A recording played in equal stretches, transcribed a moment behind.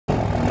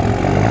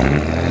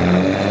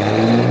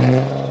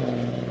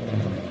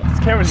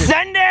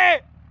Send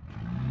it!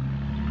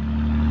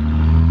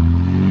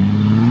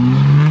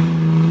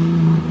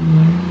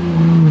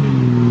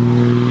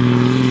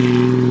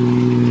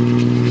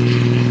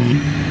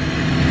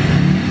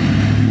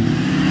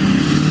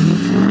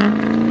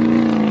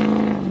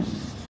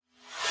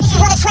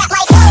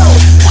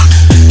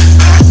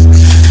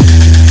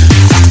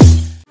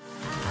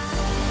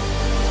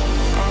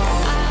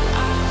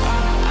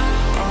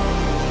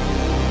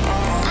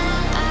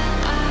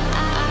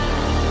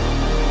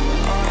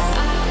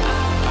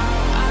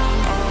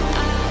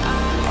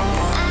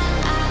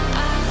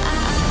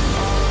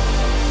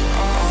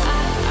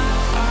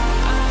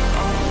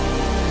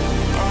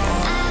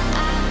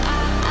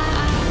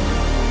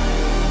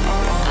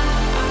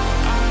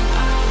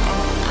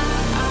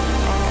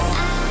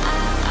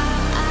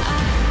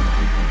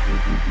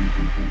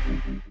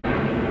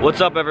 What's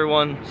up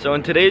everyone? So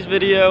in today's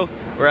video,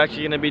 we're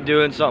actually gonna be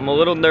doing something a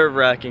little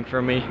nerve-wracking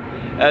for me.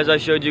 As I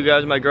showed you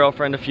guys my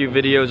girlfriend a few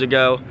videos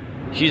ago,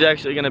 she's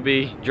actually gonna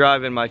be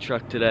driving my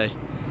truck today.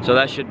 So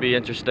that should be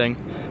interesting.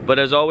 But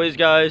as always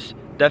guys,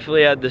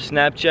 definitely add the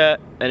Snapchat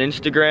and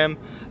Instagram.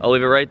 I'll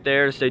leave it right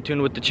there to stay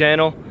tuned with the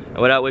channel. And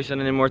without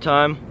wasting any more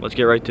time, let's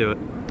get right to it.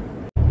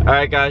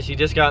 Alright guys, she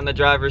just got in the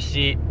driver's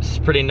seat. It's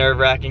pretty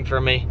nerve-wracking for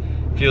me.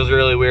 Feels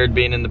really weird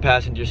being in the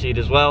passenger seat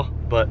as well,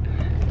 but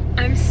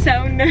I'm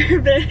so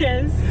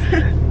nervous.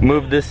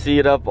 Move this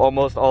seat up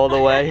almost all the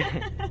way.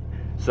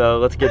 So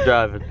let's get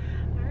driving.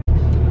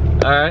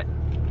 Alright,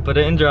 put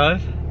it in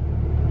drive.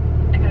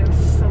 I gotta go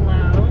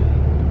slow.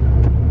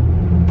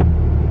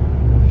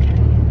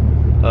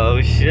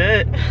 Oh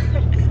shit.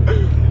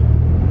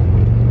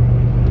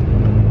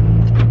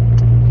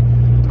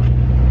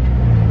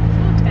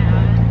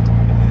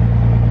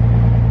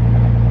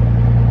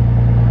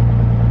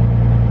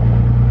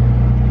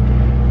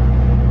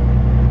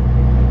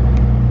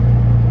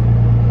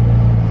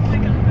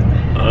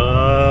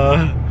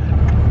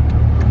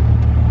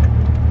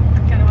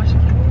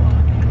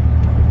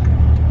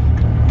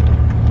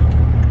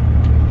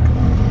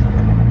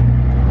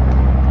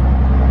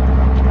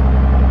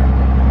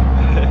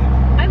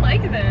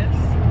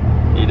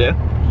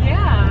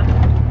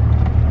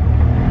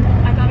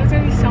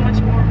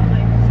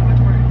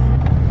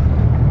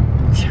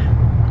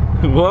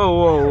 Whoa,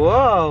 whoa,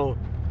 whoa.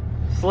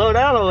 Slow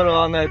down a little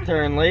on that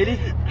turn, lady.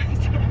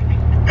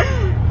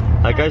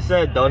 Like I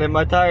said, don't hit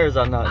my tires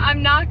on that.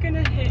 I'm not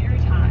gonna hit your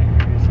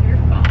tires. You're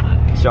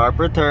fine.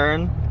 Sharper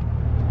turn.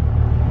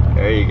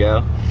 There you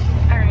go.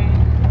 Alright.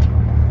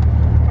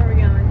 Where are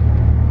we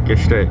going? Get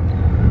straight.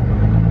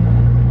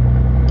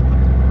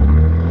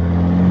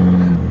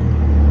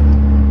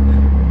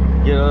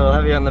 Get a little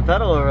heavy on the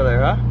pedal over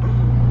there, huh?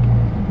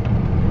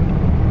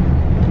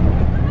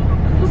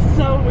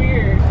 So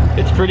weird.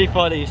 It's pretty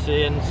funny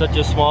seeing such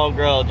a small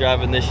girl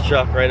driving this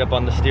truck right up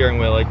on the steering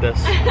wheel like this.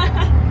 A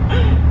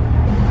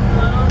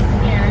little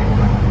scared.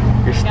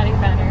 You're getting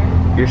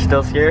better. You're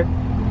still scared?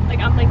 Like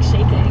I'm like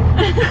shaking.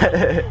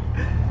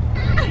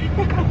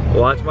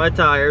 Watch my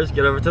tires.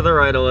 Get over to the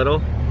right a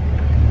little.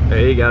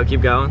 There you go.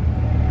 Keep going.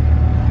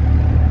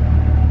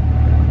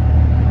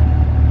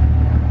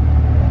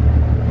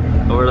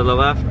 Over to the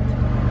left.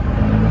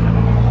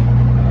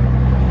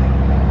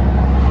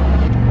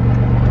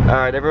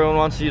 Alright, everyone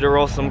wants you to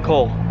roll some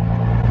coal.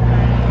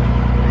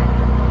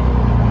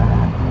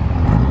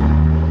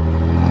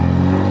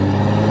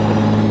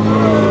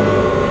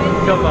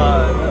 Come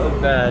on, that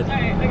was bad.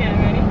 Alright, okay, I'm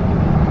ready.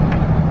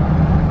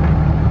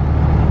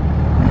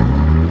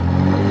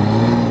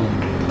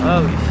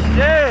 Oh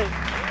shit!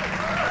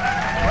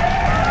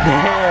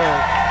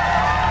 Damn!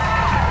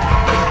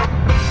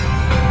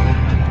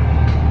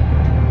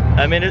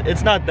 I mean,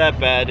 it's not that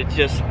bad. It's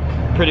just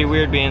pretty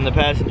weird being in the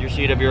passenger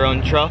seat of your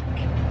own truck.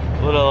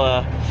 A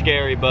little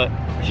scary, but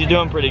she's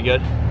doing pretty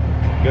good.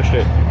 Go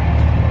straight.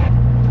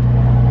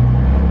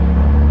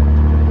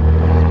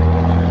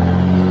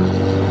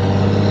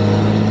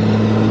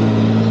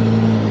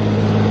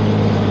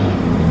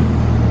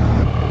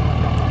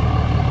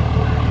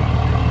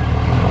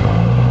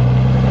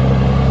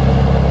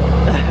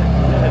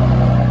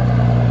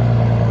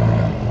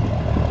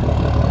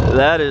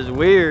 That is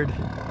weird.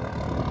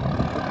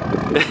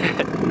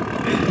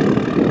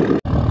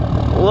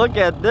 Look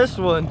at this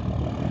one.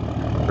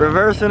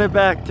 Reversing it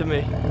back to me.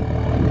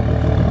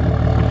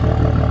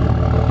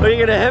 Are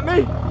you gonna hit me?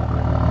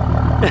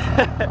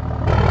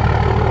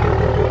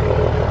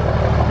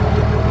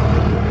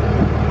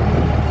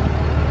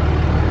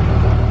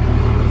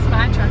 It's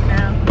my truck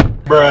now.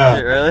 Bruh. Is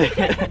it really?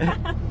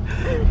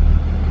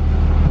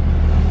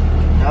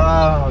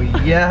 Oh,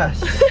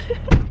 yes.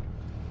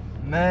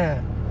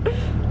 Man.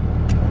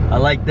 I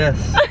like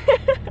this.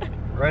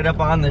 Right up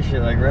on this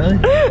shit, like really?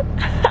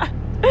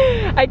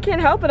 I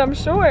can't help it, I'm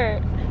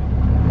short.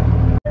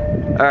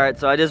 Alright,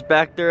 so I just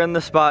backed her in the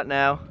spot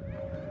now.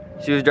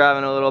 She was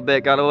driving a little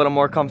bit, got a little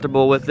more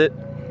comfortable with it.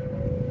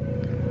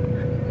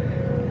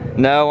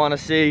 Now I want to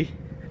see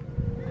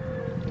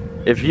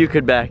if you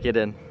could back it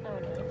in. Oh,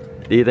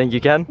 no. Do you think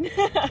you can?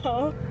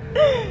 No.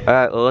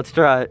 Alright, well let's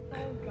try it.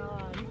 Oh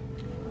god.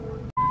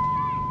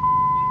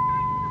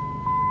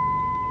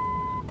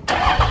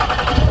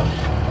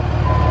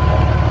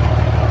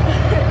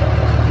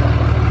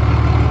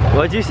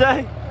 What'd you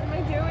say? What am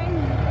I doing?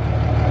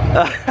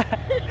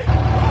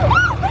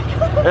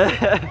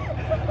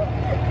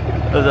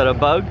 Was that a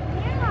bug?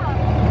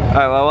 Yeah.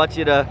 Alright, well I want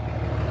you to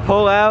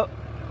pull out,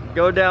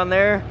 go down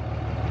there,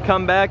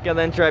 come back, and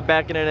then try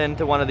backing it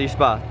into one of these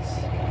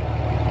spots.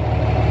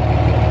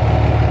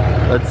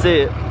 Let's see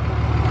it.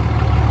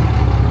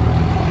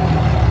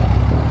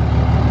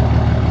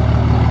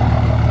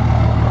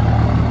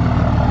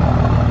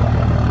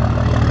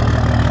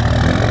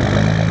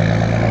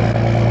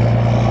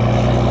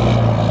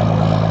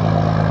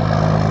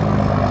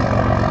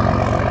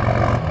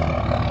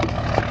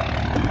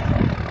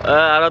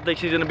 I don't think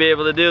she's gonna be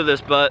able to do this,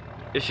 but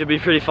it should be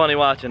pretty funny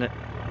watching it.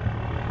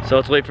 So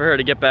let's wait for her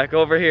to get back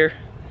over here.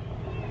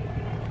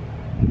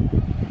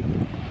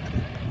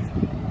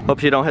 Hope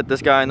she don't hit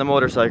this guy on the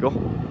motorcycle.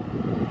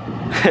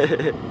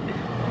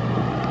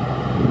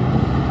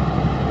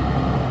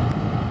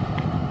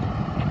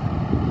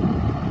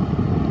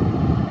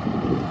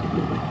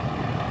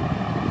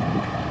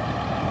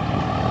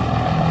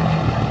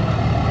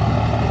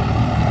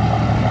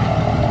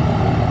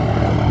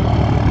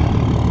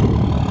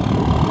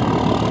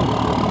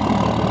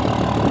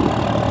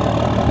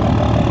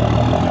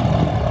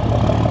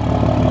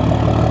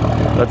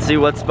 Let's see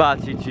what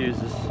spot she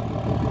chooses.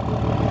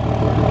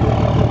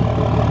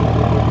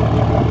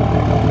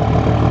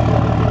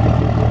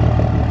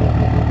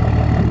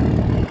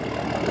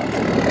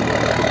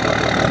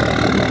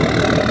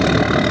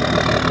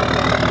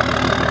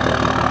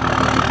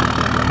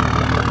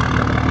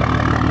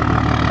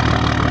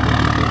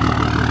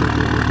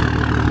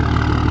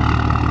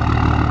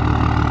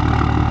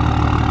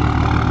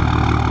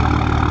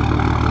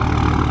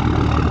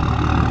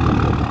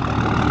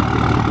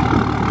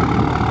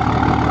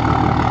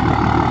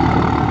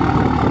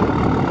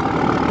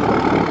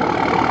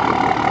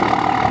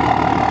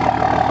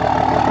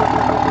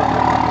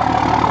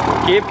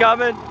 Keep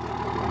coming.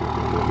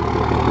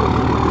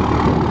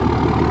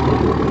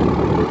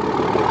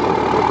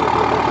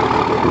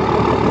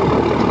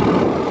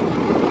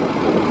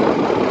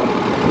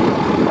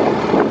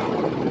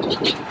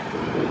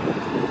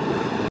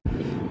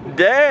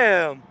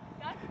 Damn.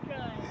 That's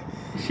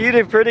good. She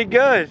did pretty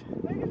good.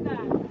 Look at that.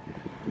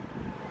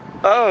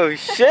 Oh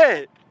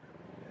shit.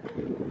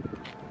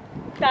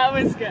 That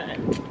was good.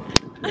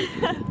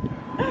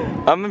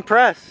 I'm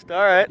impressed.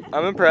 Alright,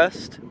 I'm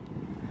impressed.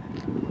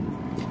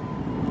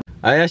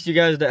 I asked you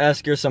guys to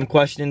ask her some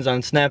questions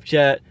on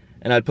Snapchat,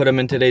 and I'd put them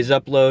in today's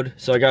upload.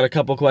 So I got a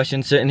couple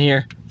questions sitting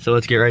here, so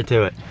let's get right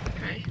to it.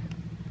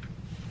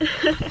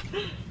 Okay.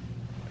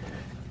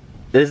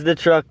 Is the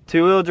truck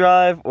 2-wheel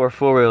drive or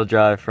 4-wheel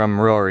drive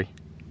from Rory?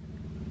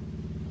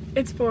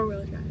 It's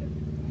 4-wheel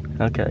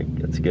drive. Okay,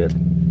 that's good.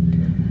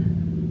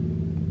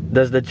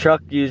 Does the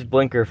truck use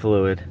blinker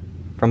fluid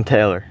from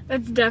Taylor?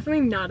 That's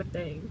definitely not a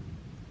thing.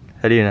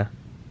 How do you know?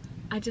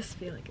 I just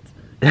feel like it's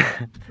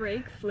not.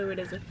 Brake fluid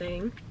is a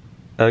thing.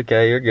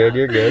 Okay, you're good,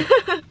 you're good.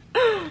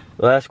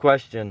 Last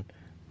question.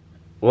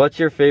 What's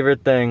your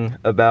favorite thing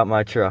about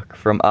my truck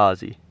from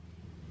Ozzy?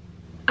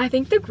 I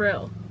think the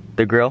grill.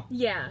 The grill?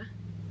 Yeah.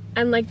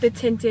 And like the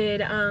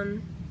tinted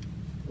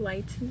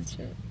lights and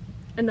shit.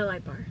 And the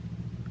light bar.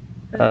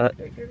 Those are my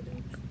three favorite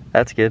things.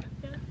 That's good.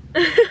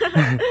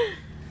 Yeah.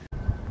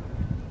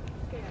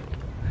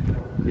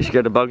 You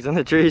scared of bugs on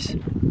the trees?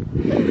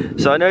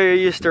 So I know you're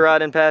used to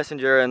riding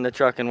passenger in the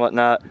truck and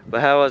whatnot, but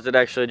how was it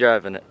actually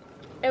driving it?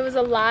 It was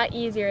a lot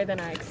easier than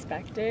I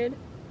expected.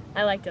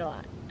 I liked it a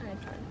lot. I had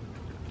fun.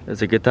 It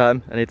was a good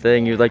time?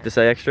 Anything you'd like to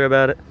say extra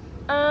about it?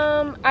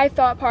 I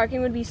thought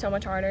parking would be so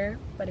much harder,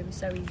 but it was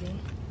so easy.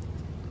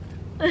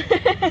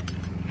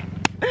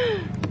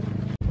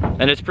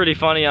 And it's pretty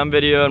funny, I'm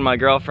videoing my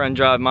girlfriend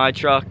drive my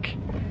truck,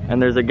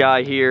 and there's a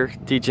guy here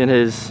teaching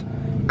his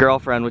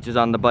girlfriend, which is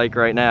on the bike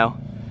right now,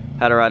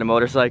 how to ride a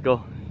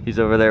motorcycle. He's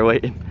over there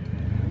waiting.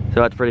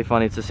 So that's pretty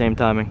funny, it's the same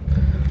timing.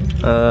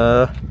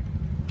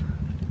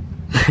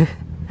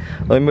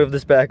 Let me move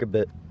this back a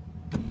bit.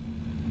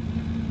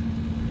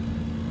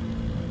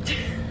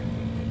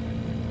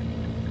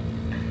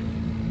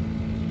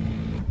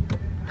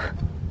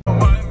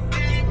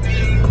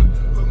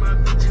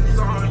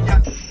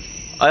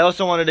 I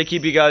also wanted to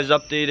keep you guys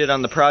updated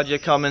on the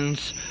project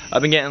Cummins.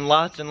 I've been getting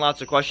lots and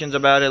lots of questions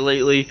about it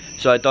lately,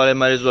 so I thought I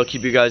might as well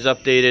keep you guys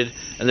updated.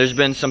 And there's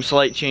been some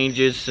slight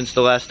changes since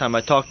the last time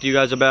I talked to you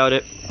guys about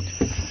it.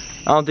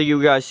 I don't think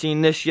you guys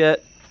seen this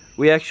yet.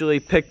 We actually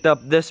picked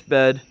up this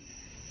bed,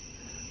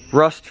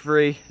 rust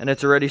free, and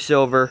it's already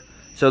silver.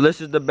 So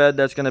this is the bed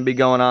that's going to be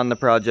going on the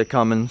project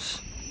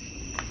Cummins.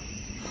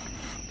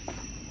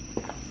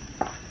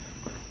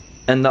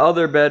 And the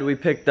other bed we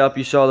picked up,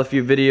 you saw a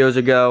few videos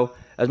ago,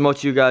 as much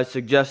of you guys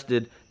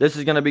suggested. This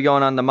is going to be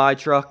going on to my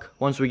truck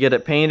once we get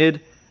it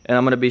painted, and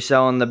I'm going to be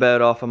selling the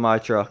bed off of my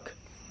truck.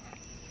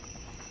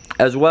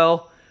 As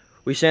well,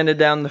 we sanded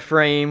down the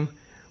frame,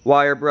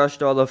 wire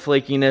brushed all the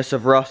flakiness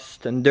of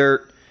rust and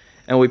dirt,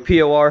 and we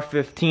POR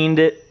 15'd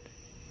it.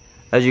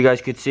 As you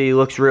guys could see,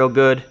 looks real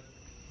good.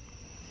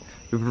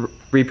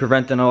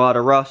 Preventing a lot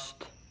of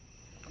rust.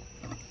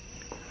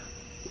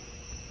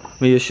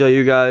 Let me just show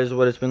you guys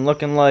what it's been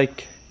looking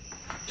like.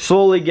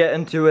 Slowly get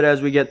into it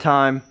as we get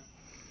time.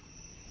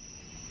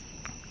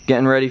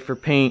 Getting ready for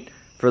paint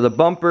for the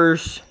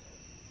bumpers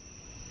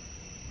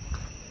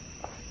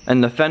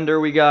and the fender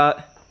we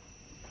got.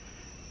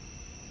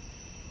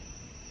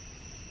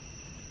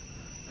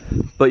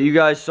 But you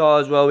guys saw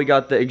as well, we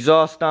got the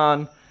exhaust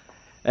on,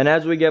 and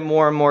as we get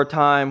more and more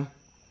time,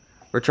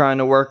 we're trying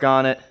to work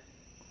on it.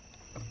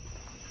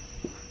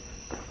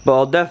 But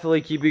I'll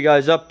definitely keep you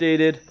guys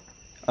updated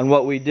on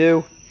what we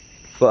do,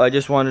 but I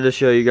just wanted to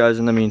show you guys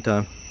in the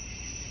meantime.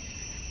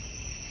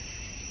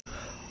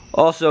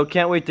 Also,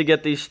 can't wait to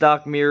get these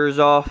stock mirrors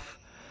off.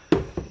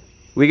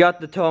 We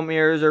got the tow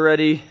mirrors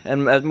already,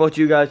 and as most of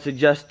you guys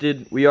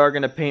suggested, we are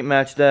going to paint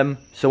match them.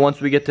 So once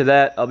we get to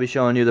that, I'll be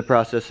showing you the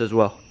process as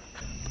well.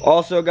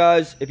 Also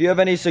guys, if you have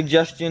any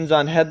suggestions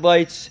on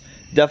headlights,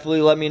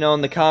 definitely let me know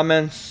in the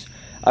comments.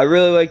 I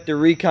really like the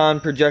Recon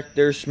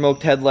projector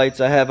smoked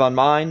headlights I have on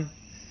mine,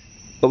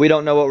 but we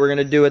don't know what we're going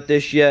to do with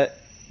this yet.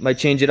 Might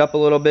change it up a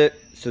little bit,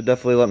 so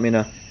definitely let me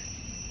know.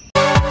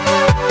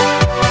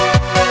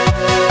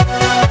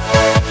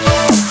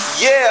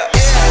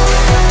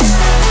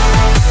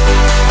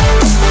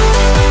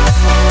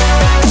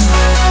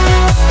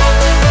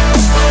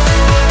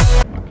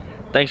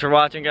 Thanks for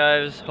watching,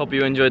 guys. Hope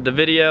you enjoyed the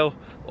video.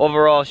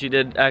 Overall, she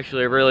did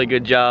actually a really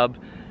good job.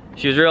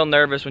 She was real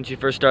nervous when she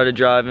first started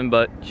driving,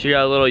 but she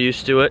got a little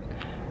used to it.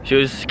 She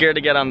was scared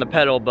to get on the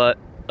pedal, but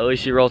at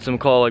least she rolled some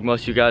coal like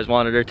most of you guys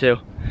wanted her to.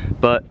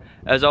 But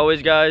as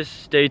always, guys,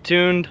 stay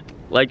tuned,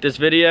 like this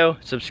video,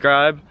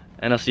 subscribe,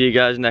 and I'll see you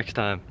guys next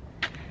time.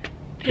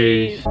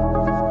 Peace.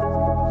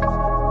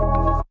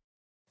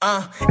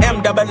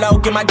 M-double-O,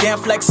 get my damn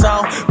flex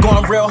on.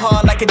 Going real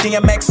hard like a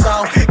DMX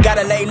song.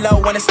 Gotta lay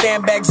low in a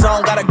stand back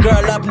zone. Got a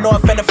girl up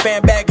north and a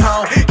fan back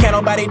home. Can't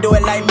nobody do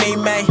it like me,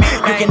 man.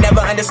 You can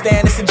never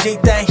understand, it's a G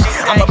thing.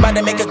 I'm about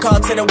to make a call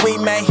to the Wii,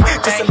 man.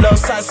 Just a little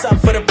something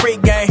for the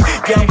pregame.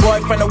 Young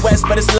boy from the west, but it's